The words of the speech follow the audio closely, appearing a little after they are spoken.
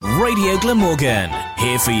Radio Glamorgan,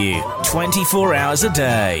 here for you 24 hours a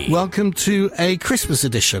day. Welcome to a Christmas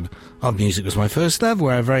edition of Music Was My First Love,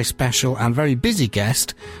 where a very special and very busy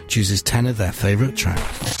guest chooses 10 of their favourite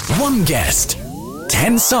tracks. One guest,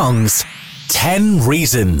 10 songs, 10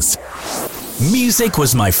 reasons. Music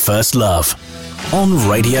Was My First Love on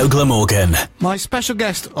Radio Glamorgan. My special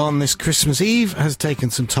guest on this Christmas Eve has taken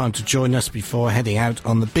some time to join us before heading out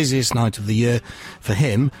on the busiest night of the year for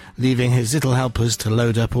him, leaving his little helpers to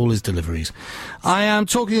load up all his deliveries. I am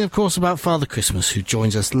talking, of course, about Father Christmas, who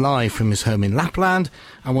joins us live from his home in Lapland,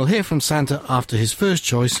 and we'll hear from Santa after his first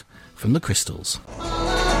choice from the Crystals.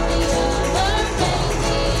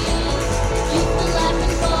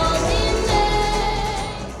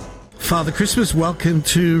 Father Christmas, welcome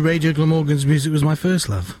to Radio Glamorgan's Music Was My First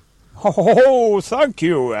Love. Oh, thank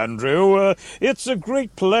you, Andrew. It's a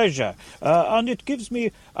great pleasure, and it gives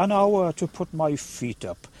me an hour to put my feet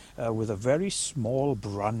up with a very small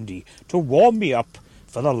brandy to warm me up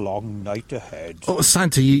for the long night ahead. Oh,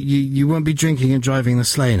 Santa, you won't be drinking and driving the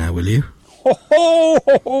sleigh now, will you?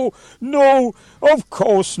 Oh, no, of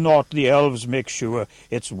course not. The elves make sure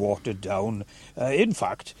it's watered down. In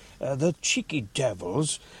fact, the cheeky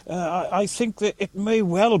devils, I think that it may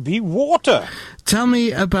well be water. Tell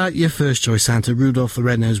me about your first choice, Santa, Rudolph the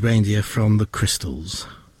Red-Nosed Reindeer from the Crystals.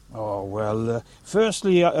 Oh, well,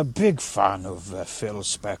 firstly, a big fan of Phil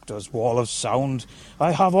Spector's Wall of Sound.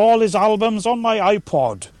 I have all his albums on my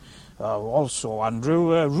iPod. Also,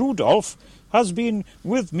 Andrew, Rudolph has been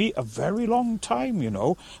with me a very long time, you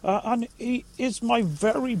know, and he is my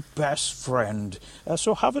very best friend.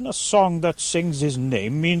 So having a song that sings his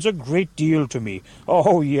name means a great deal to me.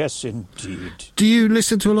 Oh, yes, indeed. Do you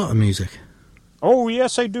listen to a lot of music? Oh,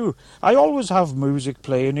 yes, I do. I always have music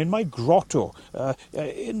playing in my grotto,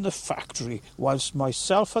 in the factory, whilst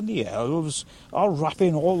myself and the elves are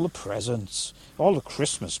wrapping all the presents, all the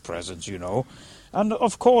Christmas presents, you know. And,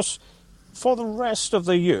 of course, for the rest of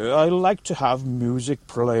the year, I like to have music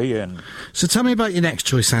playing. So tell me about your next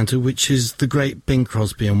choice, Santa, which is the great Bing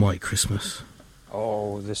Crosby and White Christmas.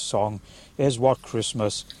 Oh, this song is what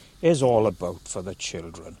Christmas is all about for the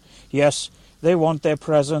children. Yes, they want their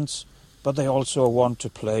presents, but they also want to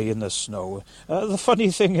play in the snow. The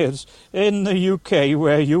funny thing is, in the UK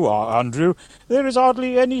where you are, Andrew, there is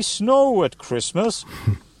hardly any snow at Christmas.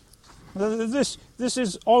 This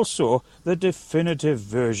is also the definitive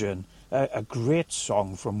version. A great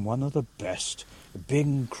song from one of the best,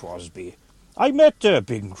 Bing Crosby. I met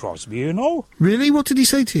Bing Crosby, you know. Really? What did he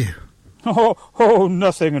say to you? Oh,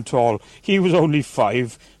 nothing at all. He was only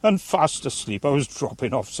 5 and fast asleep. I was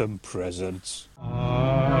dropping off some presents.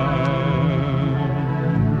 I'm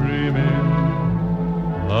dreaming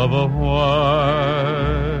of a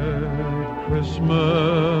white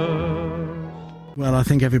Christmas. Well, I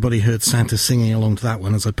think everybody heard Santa singing along to that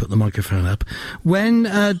one as I put the microphone up. When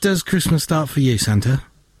does Christmas start for you, Santa?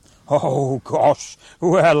 Oh, gosh.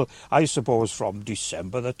 Well, I suppose from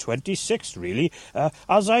December the 26th, really,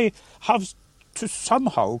 as I have to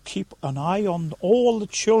somehow keep an eye on all the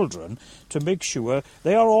children to make sure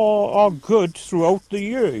they are good throughout the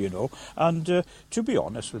year, you know. And to be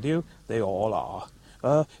honest with you, they all are.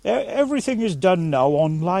 Everything is done now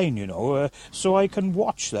online, you know, so I can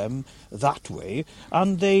watch them that way,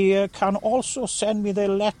 and they can also send me their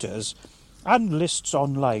letters and lists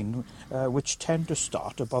online, which tend to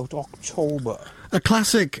start about October. A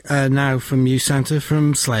classic now from you, Santa,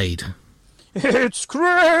 from Slade. It's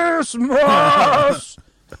Christmas!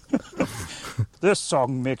 This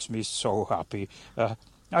song makes me so happy.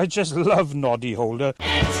 I just love Noddy Holder.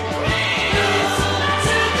 It's Christmas!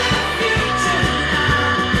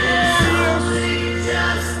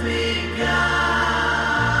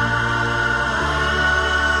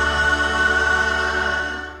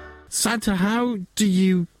 Santa, how do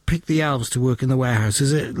you pick the elves to work in the warehouse?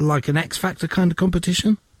 Is it like an X Factor kind of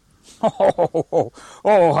competition? Oh,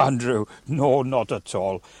 Andrew, no, not at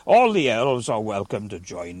all. All the elves are welcome to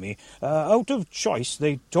join me. Out of choice,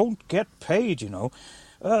 they don't get paid, you know.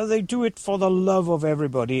 They do it for the love of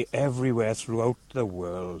everybody everywhere throughout the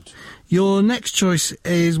world. Your next choice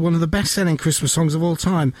is one of the best-selling Christmas songs of all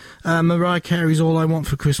time. Mariah Carey's All I Want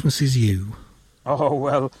for Christmas Is You. Oh,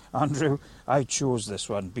 well, Andrew, I chose this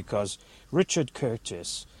one because Richard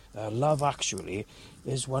Curtis, Love Actually,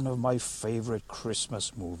 is one of my favourite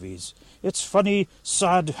Christmas movies. It's funny,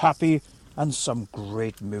 sad, happy, and some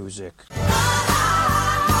great music.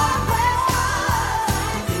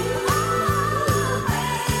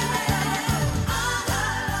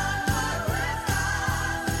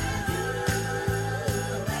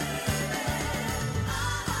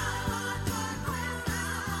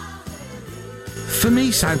 For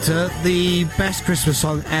me, Santa, the best Christmas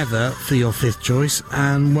song ever for your fifth choice,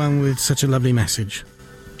 and one with such a lovely message.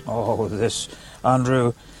 Oh, this,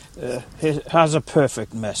 Andrew, it has a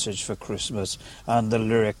perfect message for Christmas, and the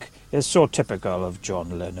lyric is so typical of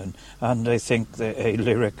John Lennon, and I think a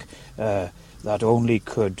lyric that only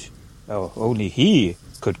he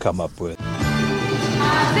could come up with.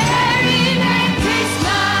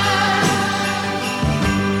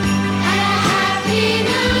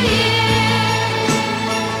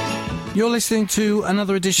 You're listening to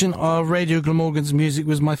another edition of Radio Glamorgan's Music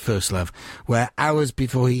Was My First Love, where hours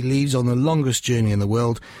before he leaves on the longest journey in the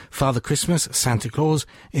world, Father Christmas, Santa Claus,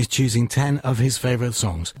 is choosing 10 of his favourite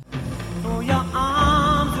songs. Throw your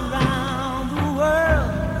arms around the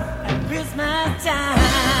world at Christmas time.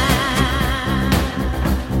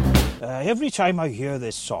 Every time I hear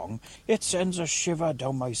this song, it sends a shiver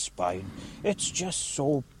down my spine. It's just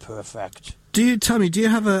so perfect. Do you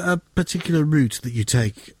have a particular route that you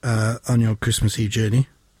take on your Christmas Eve journey?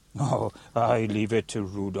 Oh, I leave it to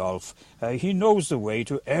Rudolph. He knows the way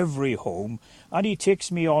to every home, and he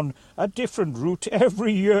takes me on a different route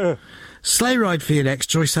every year. Sleigh ride for your next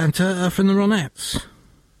choice, Santa, from the Ronettes.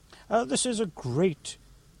 This is a great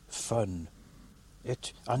fun.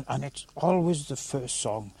 And it's always the first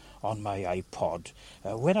song on my iPod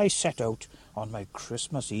when I set out on my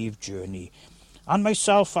Christmas Eve journey. And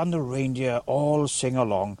myself and the reindeer all sing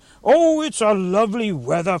along. Oh, it's a lovely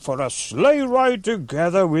weather for a sleigh ride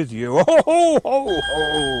together with you. Ho, ho, ho,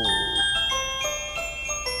 ho.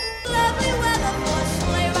 Lovely weather for a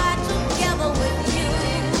sleigh ride together with you.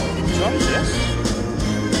 So, yes.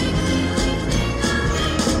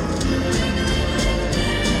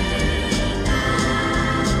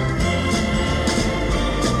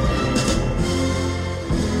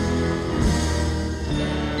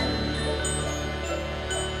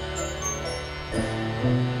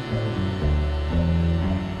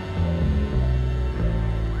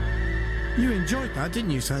 You enjoyed that,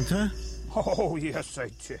 didn't you, Santa? Oh, yes, I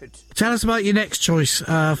did. Tell us about your next choice,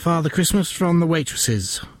 Father Christmas, from the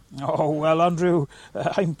Waitresses. Oh, well, Andrew,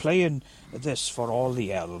 I'm playing this for all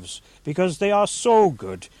the elves, because they are so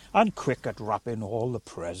good and quick at wrapping all the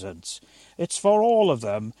presents. It's for all of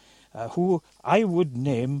them, who I would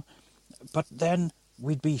name, but then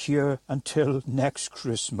we'd be here until next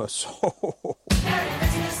Christmas. Merry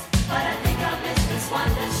Christmas, but I think I'll miss this one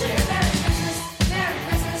this year. Merry Christmas, Merry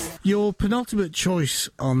Christmas. Your penultimate choice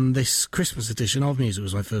on this Christmas edition of Music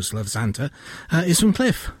Was My First Love, Santa, is from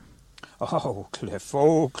Cliff. Oh,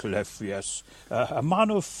 Cliff, yes. A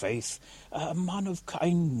man of faith, a man of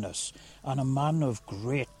kindness, and a man of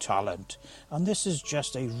great talent. And this is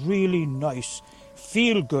just a really nice,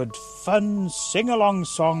 feel-good, fun, sing-along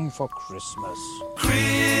song for Christmas.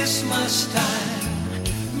 Christmas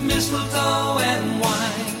time, mistletoe and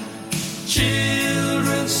wine,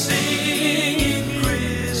 children singing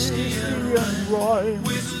Christian Rhymes,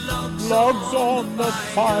 with logs on the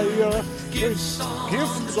fire, gifts on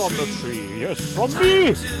the tree. Yes, from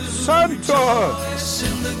me, Santa.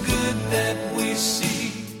 in the good that we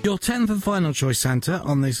see. Your 10th and final choice, Santa,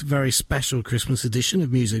 on this very special Christmas edition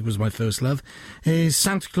of Music Was My First Love, is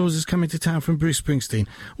Santa Claus Is Coming to Town from Bruce Springsteen.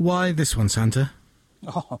 Why this one, Santa?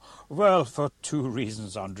 Oh, well, for two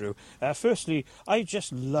reasons, Andrew. Firstly, I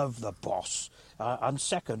just love the boss. And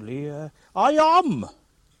secondly, I am.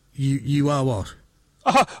 You are what?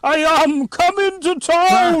 I am coming to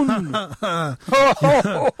town!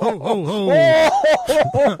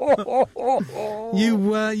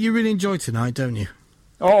 You really enjoy tonight, don't you?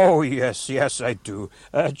 Oh, yes, I do.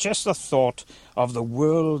 Just the thought of the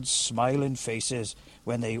world's smiling faces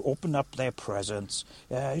when they open up their presents.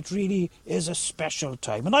 It really is a special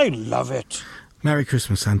time, and I love it. Merry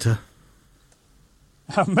Christmas, Santa.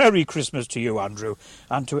 Merry Christmas to you, Andrew,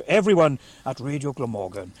 and to everyone at Radio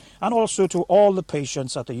Glamorgan, and also to all the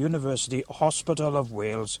patients at the University Hospital of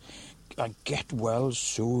Wales. And get well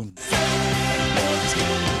soon.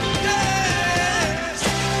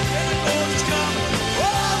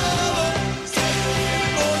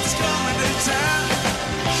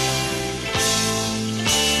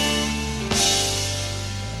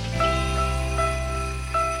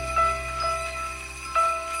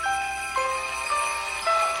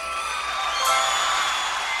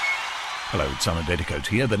 Hello, it's Simon Dedicoat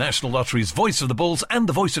here, the National Lottery's voice of the Bulls and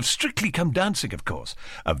the voice of Strictly Come Dancing, of course.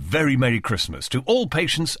 A very Merry Christmas to all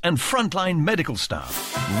patients and frontline medical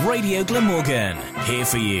staff. Radio Glamorgan, here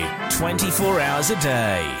for you 24 hours a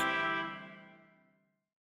day.